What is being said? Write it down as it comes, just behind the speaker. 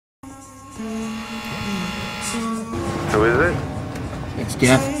Who is it? It's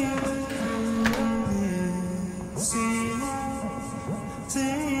Jeff.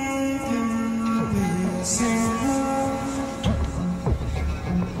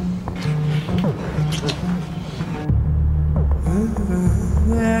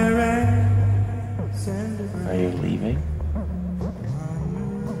 Are you leaving?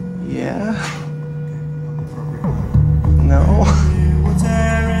 Yeah. No.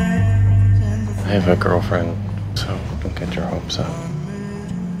 I have a girlfriend, so don't get your hopes up.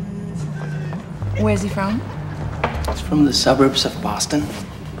 Where's he from? It's from the suburbs of Boston.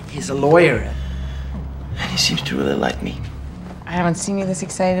 He's a lawyer. And he seems to really like me. I haven't seen you this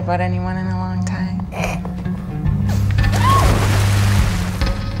excited about anyone in a long time.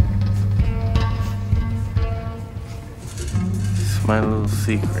 It's my little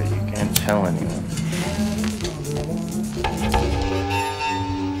secret. You can't tell anyone.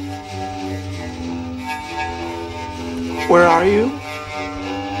 Where are you?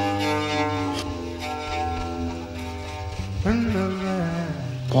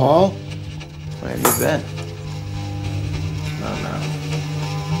 Paul? Where have you been? No.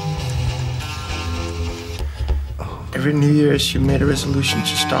 Every New Year's, you made a resolution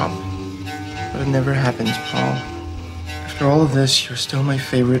to stop. But it never happens, Paul. After all of this, you're still my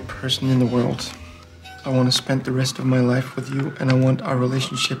favorite person in the world. I want to spend the rest of my life with you, and I want our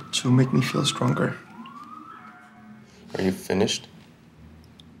relationship to make me feel stronger. Are you finished?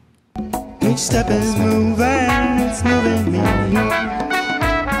 Each step is moving, it's moving me.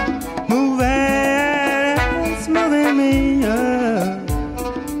 It's moving me up.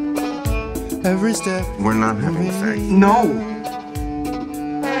 Every step. We're not having sex. No!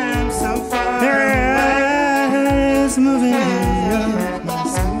 I'm so far away. It's moving me up.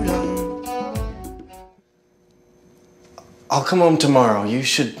 I'll come home tomorrow. You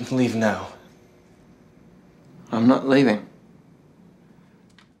should leave now. I'm not leaving.